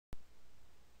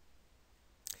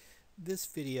This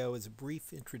video is a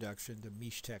brief introduction to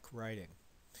Mixtec writing.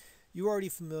 You're already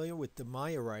familiar with the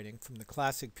Maya writing from the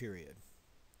Classic period.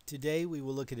 Today we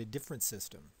will look at a different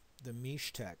system, the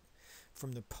Mixtec,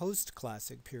 from the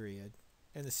post-Classic period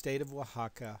and the state of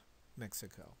Oaxaca,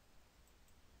 Mexico.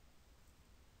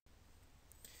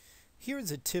 Here is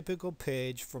a typical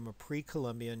page from a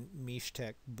pre-Columbian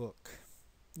Mixtec book.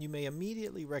 You may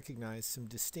immediately recognize some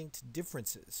distinct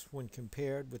differences when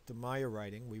compared with the Maya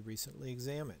writing we recently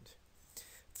examined.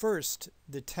 First,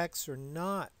 the texts are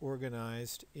not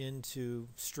organized into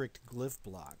strict glyph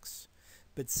blocks,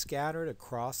 but scattered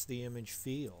across the image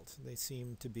field. They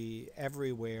seem to be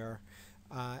everywhere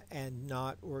and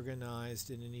not organized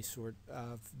in any sort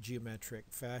of geometric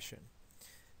fashion.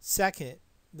 Second,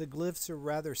 the glyphs are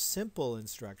rather simple in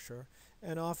structure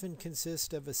and often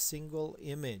consist of a single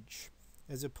image,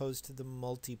 as opposed to the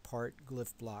multi-part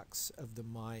glyph blocks of the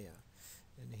Maya.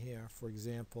 And here, for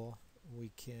example,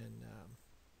 we can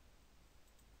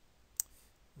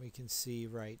see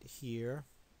right here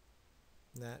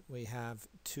that we have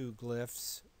two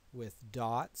glyphs with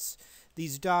dots.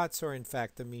 These dots are in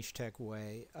fact the Mixtec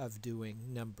way of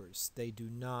doing numbers. They do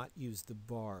not use the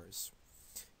bars.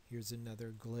 Here's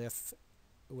another glyph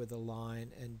with a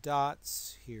line and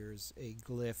dots. Here's a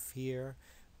glyph here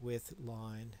with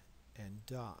line and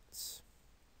dots.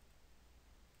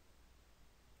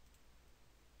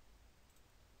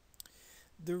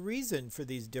 The reason for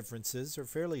these differences are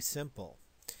fairly simple.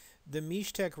 The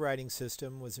Mixtec writing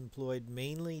system was employed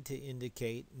mainly to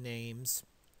indicate names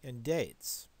and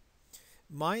dates.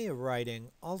 Maya writing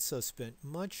also spent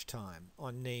much time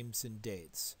on names and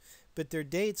dates, but their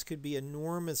dates could be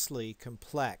enormously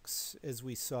complex, as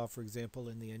we saw, for example,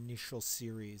 in the initial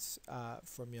series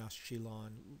from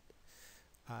Yaxchilan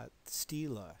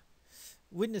Stela.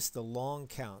 Witness the long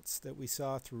counts that we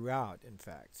saw throughout, in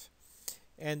fact.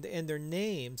 And their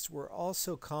names were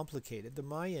also complicated. The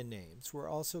Maya names were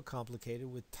also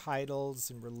complicated with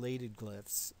titles and related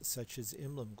glyphs, such as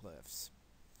emblem glyphs.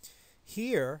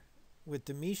 Here, with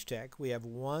the Mixtec, we have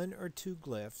one or two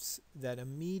glyphs that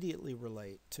immediately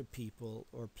relate to people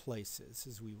or places,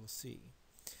 as we will see.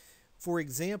 For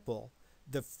example,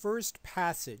 the first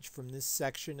passage from this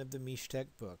section of the Mixtec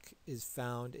book is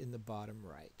found in the bottom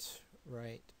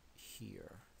right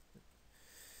here.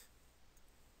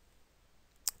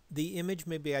 The image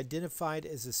may be identified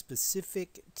as a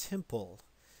specific temple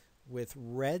with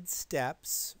red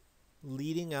steps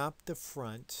leading up the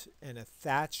front and a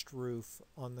thatched roof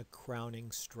on the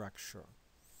crowning structure.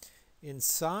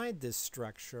 Inside this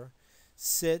structure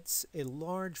sits a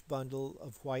large bundle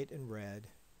of white and red,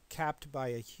 capped by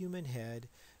a human head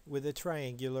with a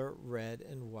triangular red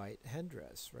and white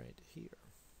headdress right here.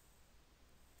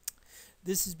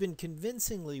 This has been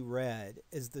convincingly read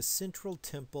as the central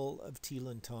temple of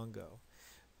Tilantongo,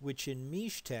 which in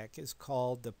Mixtec is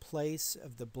called the place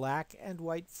of the black and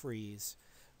white frieze,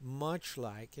 much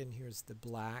like, and here's the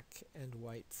black and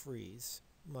white frieze,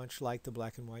 much like the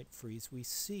black and white frieze we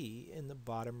see in the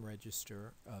bottom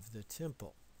register of the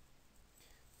temple.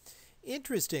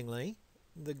 Interestingly,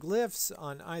 the glyphs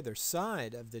on either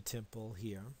side of the temple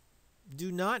here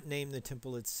do not name the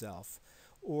temple itself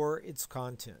or its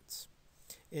contents.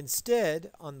 Instead,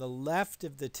 on the left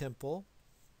of the temple,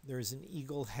 there is an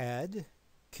eagle head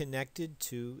connected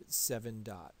to 7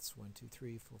 dots. 1, 2,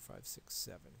 3, 4, 5, 6,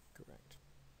 7. Correct.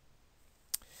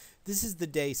 This is the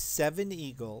day 7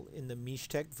 eagle in the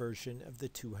Mixtec version of the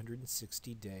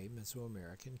 260-day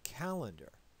Mesoamerican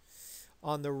calendar.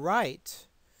 On the right,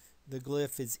 the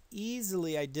glyph is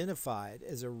easily identified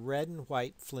as a red and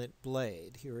white flint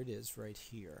blade. Here it is right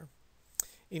here,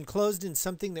 enclosed in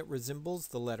something that resembles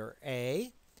the letter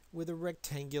A with a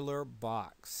rectangular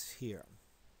box here.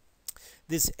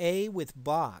 This A with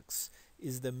box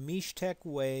is the Mixtec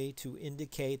way to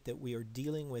indicate that we are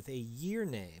dealing with a year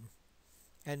name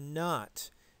and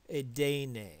not a day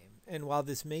name. And while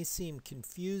this may seem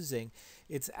confusing,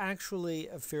 it's actually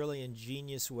a fairly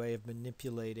ingenious way of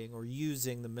manipulating or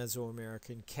using the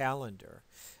Mesoamerican calendar.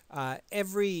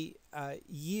 Every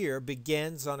year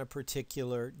begins on a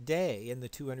particular day in the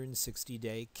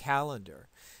 260-day calendar.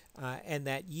 And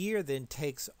that year then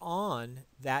takes on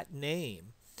that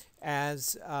name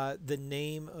as the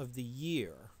name of the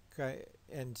year. Okay?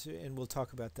 And we'll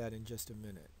talk about that in just a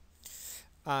minute.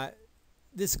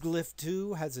 This glyph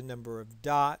too has a number of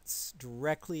dots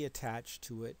directly attached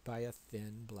to it by a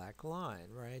thin black line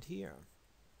right here.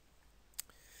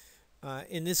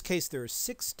 In this case there are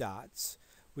 6 dots,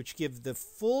 which give the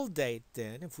full date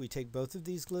then, if we take both of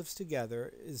these glyphs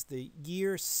together, is the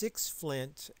year 6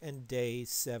 flint and day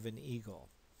 7 eagle.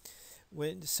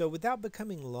 So without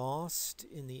becoming lost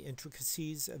in the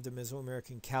intricacies of the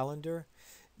Mesoamerican calendar,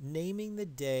 naming the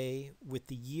day with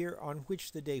the year on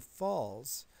which the day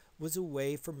falls was a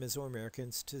way for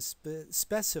Mesoamericans to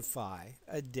specify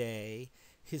a day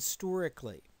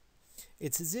historically.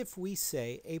 It's as if we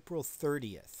say April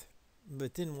 30th,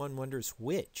 but then one wonders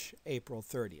which April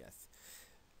 30th.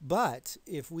 But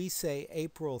if we say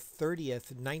April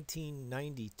 30th,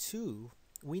 1992,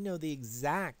 we know the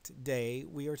exact day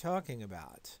we are talking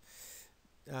about.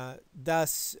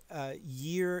 Thus,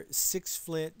 year 6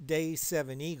 Flint, day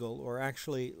 7 Eagle, or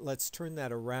actually, let's turn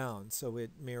that around so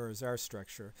it mirrors our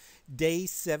structure. Day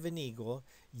 7 Eagle,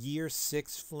 year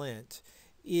 6 Flint,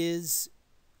 is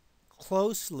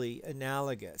closely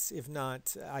analogous, if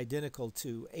not identical,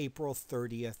 to April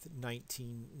 30th,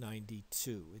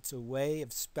 1992. It's a way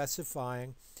of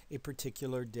specifying a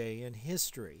particular day in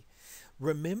history.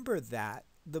 Remember that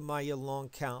the Maya long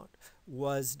count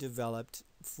was developed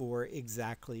for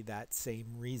exactly that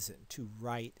same reason, to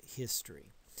write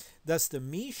history. Thus, the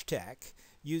Mixtec,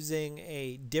 using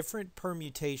a different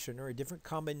permutation or a different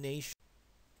combination.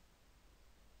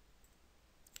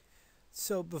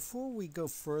 So before we go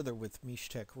further with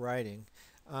Mixtec writing,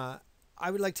 I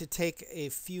would like to take a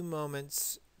few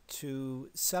moments to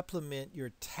supplement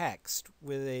your text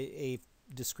with a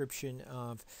description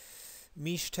of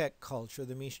Mixtec culture,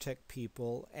 the Mixtec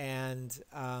people, and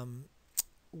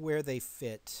where they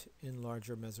fit in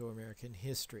larger Mesoamerican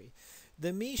history.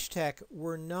 The Mixtec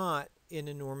were not an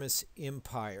enormous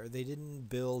empire. They didn't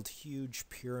build huge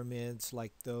pyramids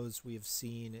like those we have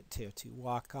seen at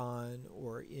Teotihuacan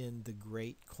or in the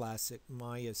great classic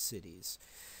Maya cities.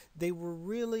 They were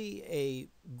really a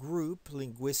group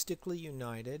linguistically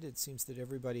united. It seems that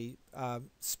everybody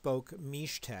spoke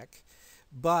Mixtec,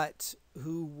 but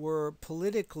who were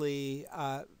politically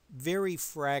very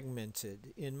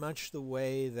fragmented in much the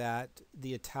way that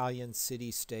the Italian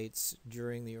city-states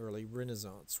during the early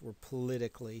Renaissance were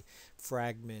politically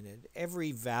fragmented.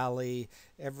 Every valley,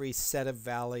 every set of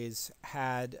valleys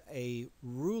had a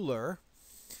ruler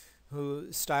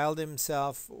who styled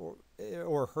himself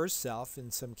or herself in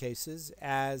some cases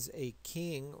as a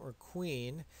king or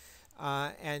queen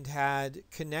and had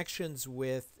connections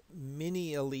with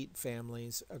many elite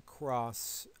families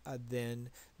across then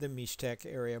the Mixtec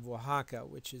area of Oaxaca,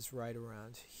 which is right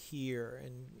around here,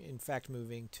 and in fact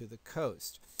moving to the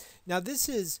coast. Now this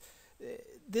is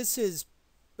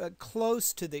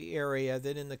close to the area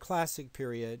that in the classic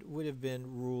period would have been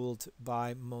ruled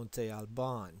by Monte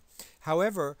Alban.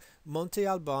 However, Monte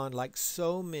Alban, like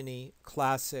so many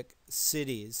classic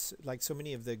cities, like so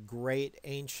many of the great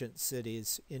ancient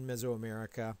cities in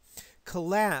Mesoamerica,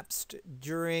 collapsed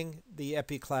during the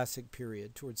Epiclassic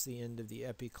period, towards the end of the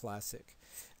Epiclassic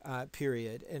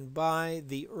period. And by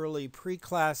the early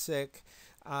Preclassic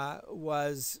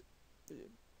was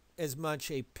as much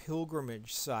a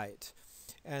pilgrimage site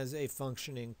as a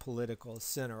functioning political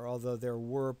center, although there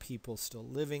were people still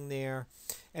living there.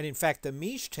 And in fact, the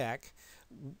Mixtec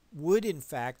would in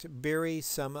fact bury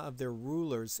some of their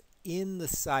rulers in the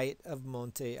site of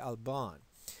Monte Alban.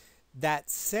 That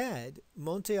said,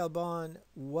 Monte Alban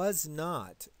was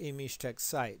not a Mixtec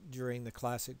site during the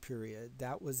Classic period.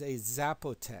 That was a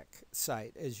Zapotec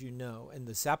site, as you know, and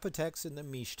the Zapotecs and the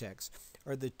Mixtecs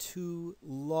are the two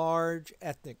large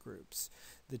ethnic groups,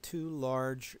 the two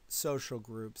large social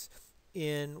groups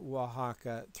in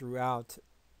Oaxaca throughout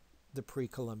the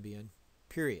pre-Columbian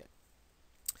period.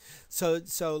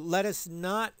 So let us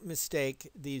not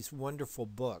mistake these wonderful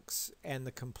books and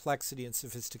the complexity and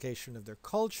sophistication of their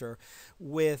culture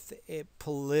with a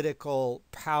political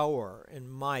power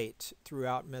and might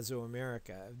throughout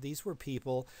Mesoamerica. These were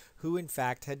people who in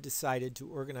fact had decided to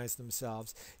organize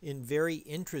themselves in very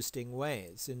interesting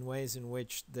ways, in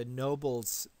which the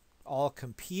nobles all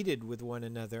competed with one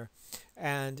another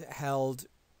and held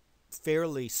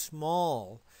fairly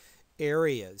small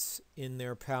areas in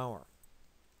their power.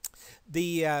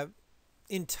 The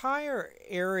entire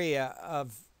area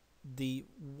of the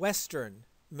western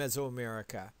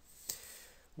Mesoamerica,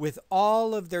 with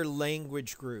all of their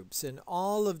language groups and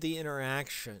all of the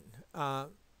interaction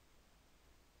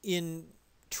in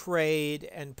trade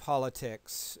and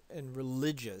politics and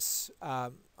religious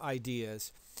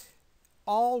ideas,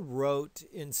 all wrote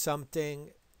in something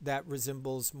that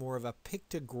resembles more of a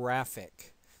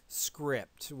pictographic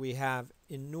script. We have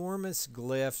enormous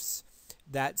glyphs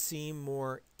that seem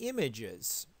more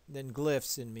images than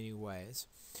glyphs in many ways,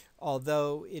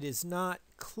 although it is not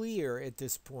clear at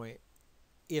this point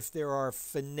if there are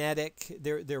phonetic,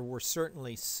 there were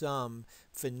certainly some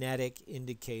phonetic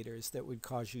indicators that would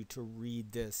cause you to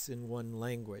read this in one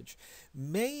language.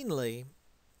 Mainly,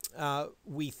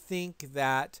 we think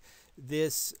that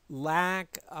this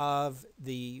lack of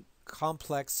the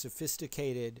complex,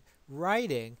 sophisticated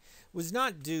writing was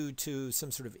not due to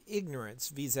some sort of ignorance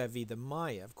vis-a-vis the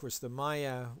Maya. Of course, the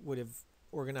Maya would have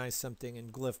organized something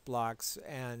in glyph blocks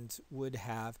and would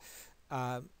have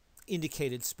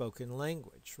indicated spoken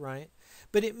language, right?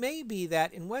 But it may be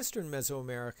that in Western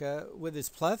Mesoamerica, with its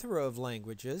plethora of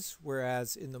languages,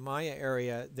 whereas in the Maya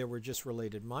area there were just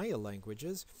related Maya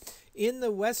languages, in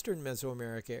the Western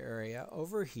Mesoamerica area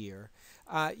over here,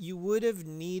 you would have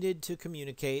needed to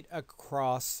communicate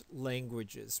across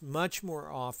languages much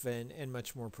more often and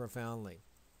much more profoundly.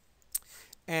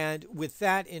 And with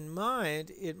that in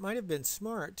mind, it might have been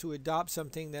smart to adopt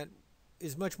something that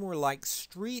is much more like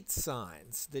street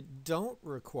signs that don't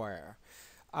require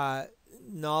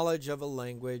knowledge of a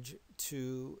language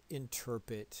to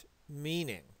interpret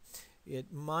meaning.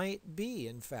 It might be,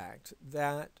 in fact,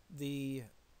 that the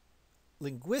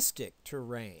linguistic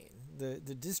terrain, the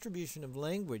distribution of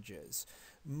languages,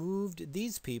 moved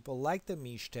these people, like the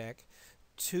Mixtec,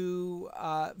 to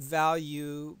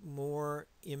value more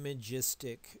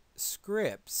imagistic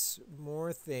scripts,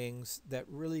 more things that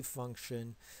really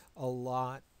function a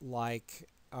lot like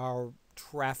our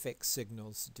traffic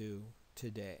signals do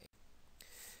today.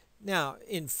 Now,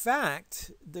 in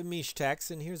fact, the Mixtecs,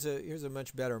 and here's a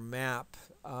much better map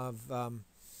of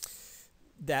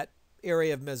that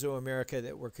area of Mesoamerica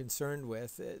that we're concerned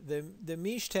with. The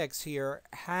Mixtecs here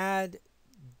had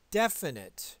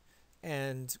definite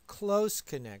and close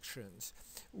connections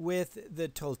with the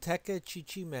Tolteca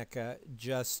Chichimeca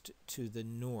just to the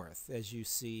north, as you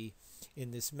see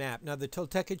in this map. Now, the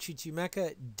Tolteca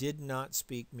Chichimeca did not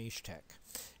speak Mixtec,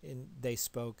 and they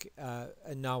spoke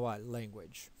a Nahuatl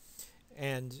language.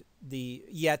 And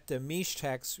yet the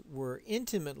Mixtecs were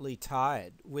intimately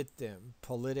tied with them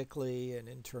politically and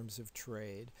in terms of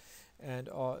trade and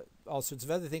all sorts of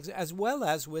other things, as well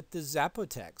as with the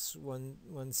Zapotecs.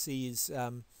 One sees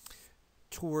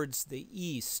towards the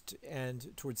east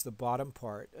and towards the bottom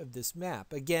part of this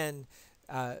map. Again,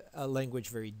 a language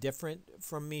very different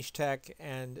from Mixtec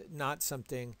and not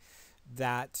something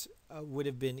that would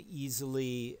have been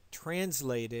easily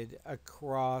translated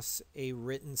across a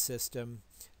written system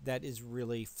that is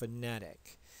really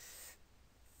phonetic.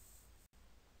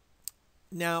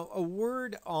 Now, a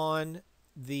word on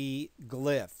the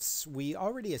glyphs. We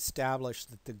already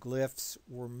established that the glyphs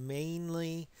were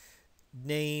mainly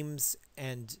names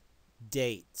and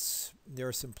dates. There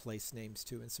are some place names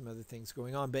too and some other things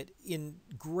going on, but in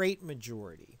great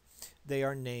majority, they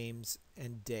are names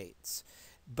and dates.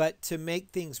 But to make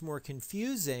things more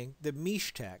confusing, the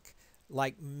Mixtec,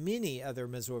 like many other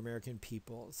Mesoamerican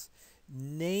peoples,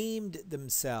 named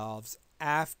themselves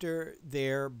after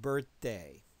their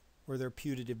birthday or their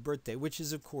putative birthday, which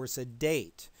is, of course, a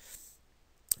date.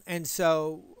 And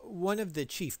so one of the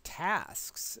chief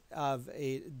tasks of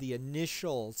the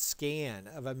initial scan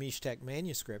of a Mixtec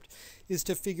manuscript is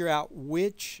to figure out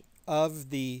which of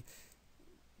the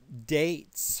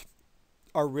dates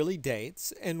are really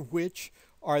dates and which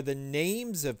are the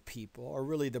names of people, or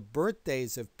really the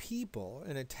birthdays of people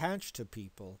and attached to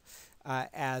people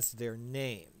as their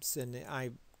names. And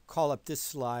I call up this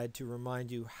slide to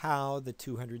remind you how the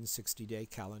 260-day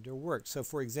calendar works. So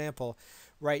for example,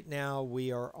 right now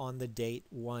we are on the date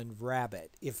 1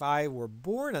 Rabbit. If I were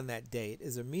born on that date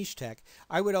as a Mixtec,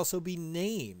 I would also be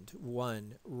named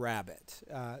 1 Rabbit.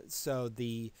 So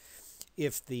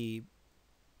if the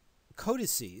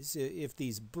codices, if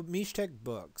these Mixtec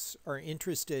books are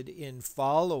interested in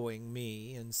following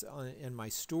me and my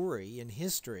story and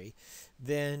history,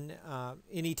 then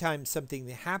anytime something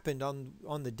that happened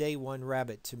on the day 1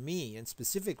 Rabbit to me, and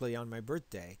specifically on my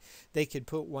birthday, they could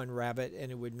put 1 Rabbit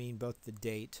and it would mean both the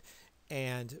date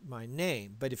and my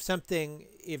name. But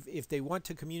if they want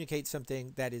to communicate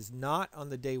something that is not on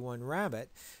the day 1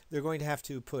 Rabbit, they're going to have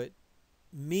to put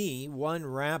me, 1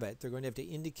 Rabbit. They're going to have to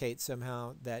indicate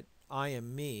somehow that I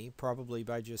am me, probably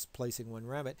by just placing 1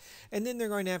 rabbit. And then they're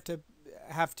going to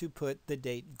have to put the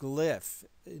date glyph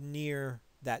near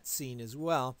that scene as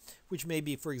well, which may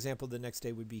be, for example, the next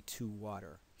day would be 2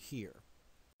 water here.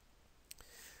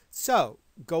 So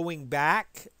going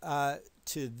back to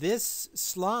this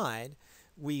slide,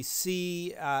 we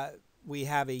see we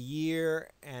have a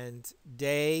year and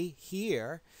day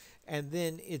here, and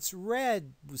then it's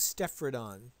read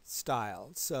Stepharodon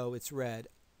style. So it's read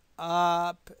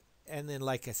up and then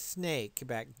like a snake,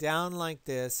 back down like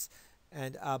this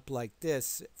and up like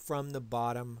this from the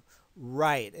bottom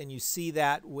right. And you see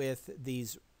that with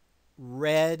these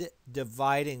red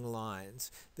dividing lines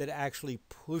that actually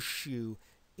push you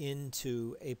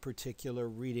into a particular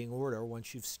reading order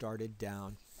once you've started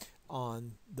down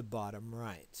on the bottom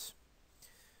right.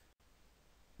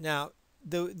 Now,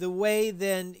 the way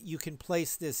then you can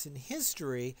place this in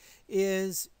history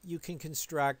is you can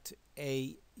construct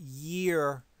a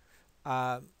year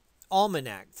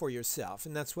almanac for yourself,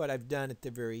 and that's what I've done at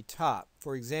the very top.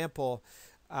 For example,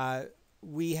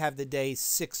 we have the day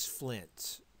 6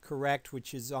 Flint, correct,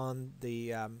 which is on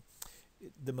the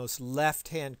most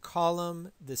left-hand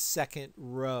column, the second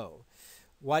row.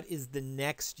 What is the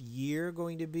next year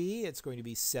going to be? It's going to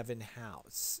be 7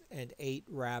 House and 8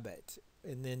 Rabbit,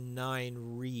 and then 9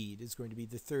 Reed is going to be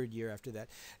the third year after that.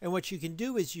 And what you can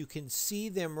do is you can see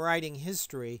them writing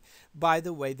history by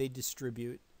the way they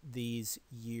distribute these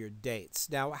year dates.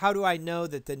 Now, how do I know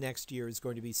that the next year is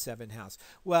going to be 7 House?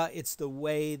 Well, it's the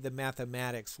way the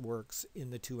mathematics works in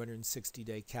the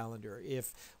 260-day calendar.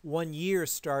 If one year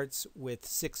starts with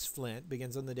 6 Flint,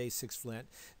 begins on the day 6 Flint,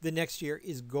 the next year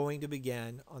is going to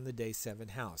begin on the day 7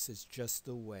 House. It's just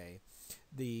the way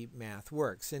the math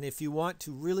works. And if you want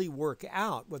to really work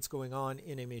out what's going on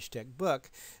in a Mixtec book,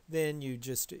 then you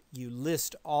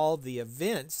list all the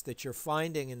events that you're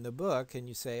finding in the book, and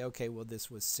you say, okay, well, this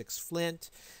was 6 Flint,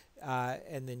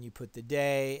 and then you put the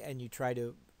day, and you try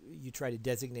to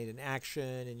designate an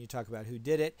action, and you talk about who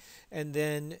did it, and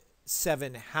then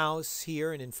 7 House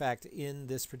here. And in fact, in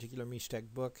this particular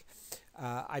Mixtec book,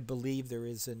 I believe there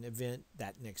is an event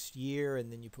that next year,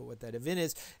 and then you put what that event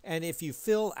is. And if you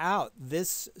fill out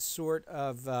this sort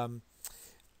of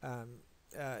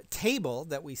table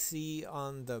that we see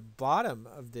on the bottom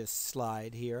of this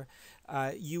slide here,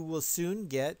 you will soon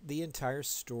get the entire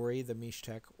story the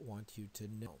Mixtec want you to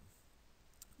know.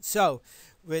 So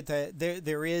with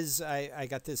there is, I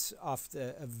got this off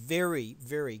a very,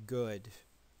 very good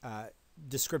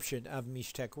description of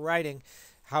Mixtec writing.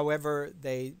 However,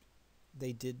 they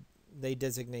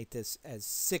designate this as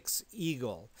 6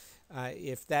 Eagle.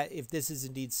 If this is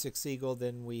indeed 6 Eagle,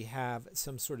 then we have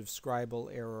some sort of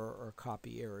scribal error or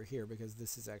copy error here, because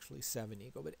this is actually 7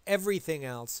 Eagle. But everything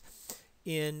else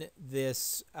in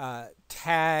this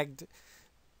tagged,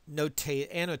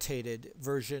 annotated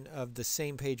version of the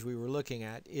same page we were looking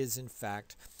at is in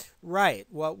fact right.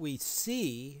 What we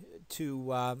see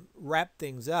to wrap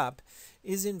things up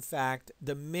is in fact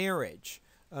the marriage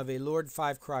of a Lord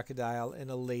 5 Crocodile and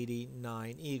a Lady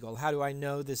 9 Eagle. How do I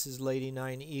know this is Lady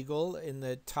 9 Eagle in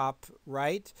the top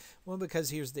right? Well,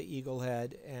 because here's the eagle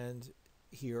head, and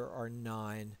here are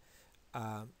 9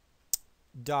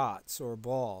 dots or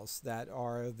balls that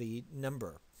are the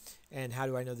number. And how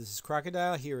do I know this is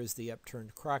crocodile? Here is the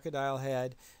upturned crocodile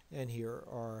head, and here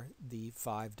are the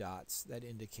 5 dots that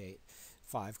indicate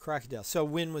 5 crocodile. So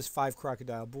when was 5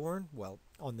 crocodile born? Well,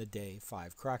 on the day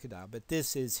 5 crocodile. But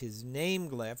this is his name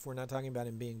glyph. We're not talking about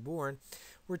him being born.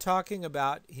 We're talking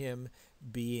about him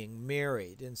being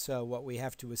married. And so what we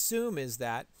have to assume is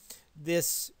that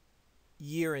this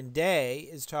year and day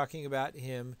is talking about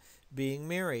him being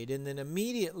married. And then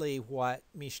immediately what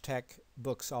Mixtec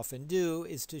books often do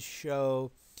is to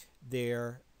show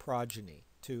their progeny,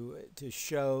 to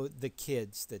show the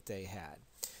kids that they had.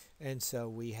 And so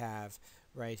we have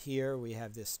right here, we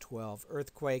have this 12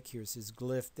 earthquake. Here's his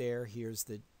glyph there. Here's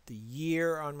the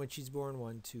year on which he's born.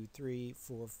 1, 2, 3,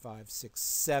 4, 5, 6,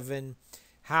 7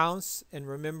 House. And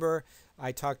remember,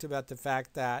 I talked about the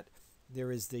fact that there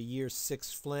is the year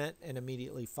 6 Flint, and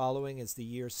immediately following is the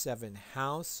year 7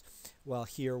 House. Well,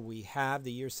 here we have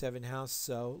the year 7 House,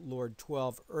 so Lord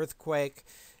 12 earthquake,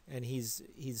 and he's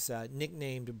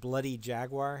nicknamed Bloody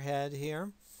Jaguar Head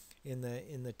here in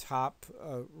the top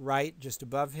right, just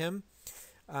above him.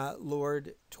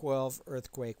 Lord 12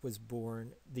 earthquake was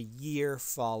born the year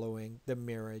following the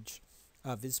marriage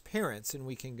of his parents, and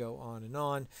we can go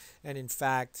on. And in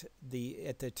fact,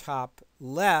 at the top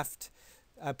left,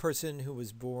 a person who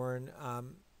was born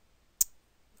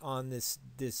on this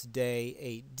day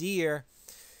 8 Deer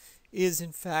is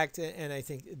in fact, and I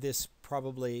think this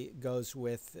probably goes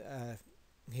with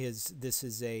this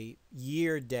is a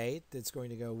year date that's going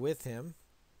to go with him.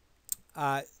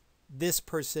 This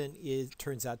person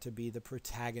turns out to be the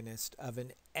protagonist of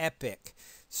an epic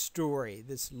story.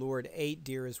 This Lord 8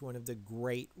 Deer is one of the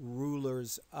great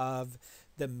rulers of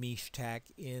the Mixtec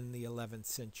in the 11th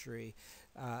century,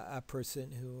 a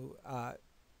person who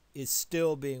is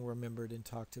still being remembered and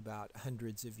talked about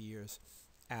hundreds of years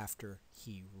after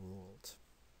he ruled.